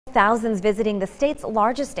Thousands visiting the state's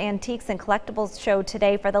largest antiques and collectibles show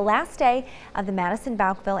today for the last day of the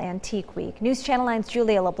Madison-Bouckville Antique Week. News Channel 9's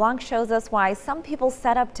Julia LeBlanc shows us why some people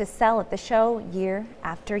set up to sell at the show year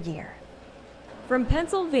after year. From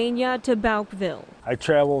Pennsylvania to Bouckville, I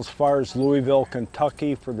travel as far as Louisville,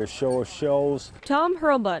 Kentucky for the show of shows. Tom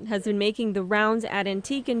Hurlbut has been making the rounds at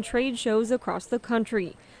antique and trade shows across the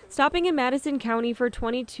country, stopping in Madison County for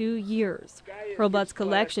 22 years. Hurlbut's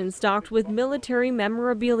collection stocked with military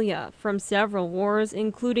memorabilia from several wars,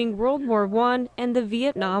 including World War I and the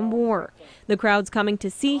Vietnam War. The crowds coming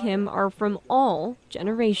to see him are from all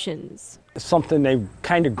generations. It's something they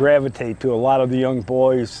kind of gravitate to. A lot of the young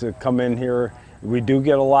boys that come in here. We do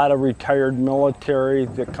get a lot of retired military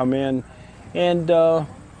that come in, and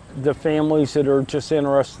the families that are just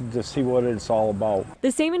interested to see what it's all about.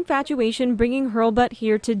 The same infatuation bringing Hurlbut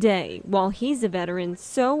here today. While he's a veteran,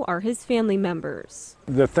 so are his family members.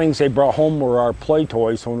 The things they brought home were our play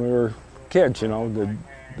toys when we were kids, you know,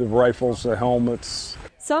 the rifles, the helmets.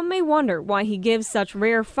 Some may wonder why he gives such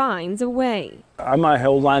rare finds away. I might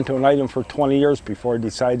hold on to an item for 20 years before I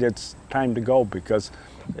decide it's time to go, because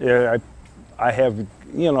I have,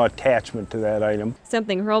 you know, attachment to that item.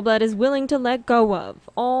 Something Hurlbut is willing to let go of,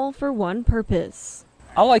 all for one purpose.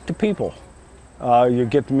 I like the people. You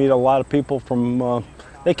get to meet a lot of people from,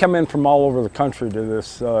 they come in from all over the country to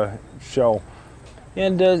this show.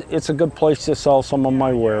 And it's a good place to sell some of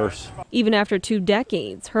my wares. Even after 2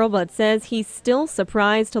 decades, Hurlbut says he's still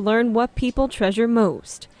surprised to learn what people treasure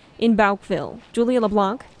most. In Bouckville, Julia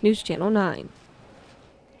LeBlanc, News Channel 9.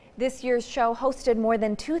 This year's show hosted more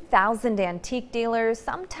than 2,000 antique dealers.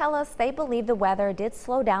 Some tell us they believe the weather did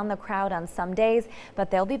slow down the crowd on some days,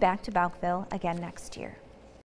 but they'll be back to Bouckville again next year.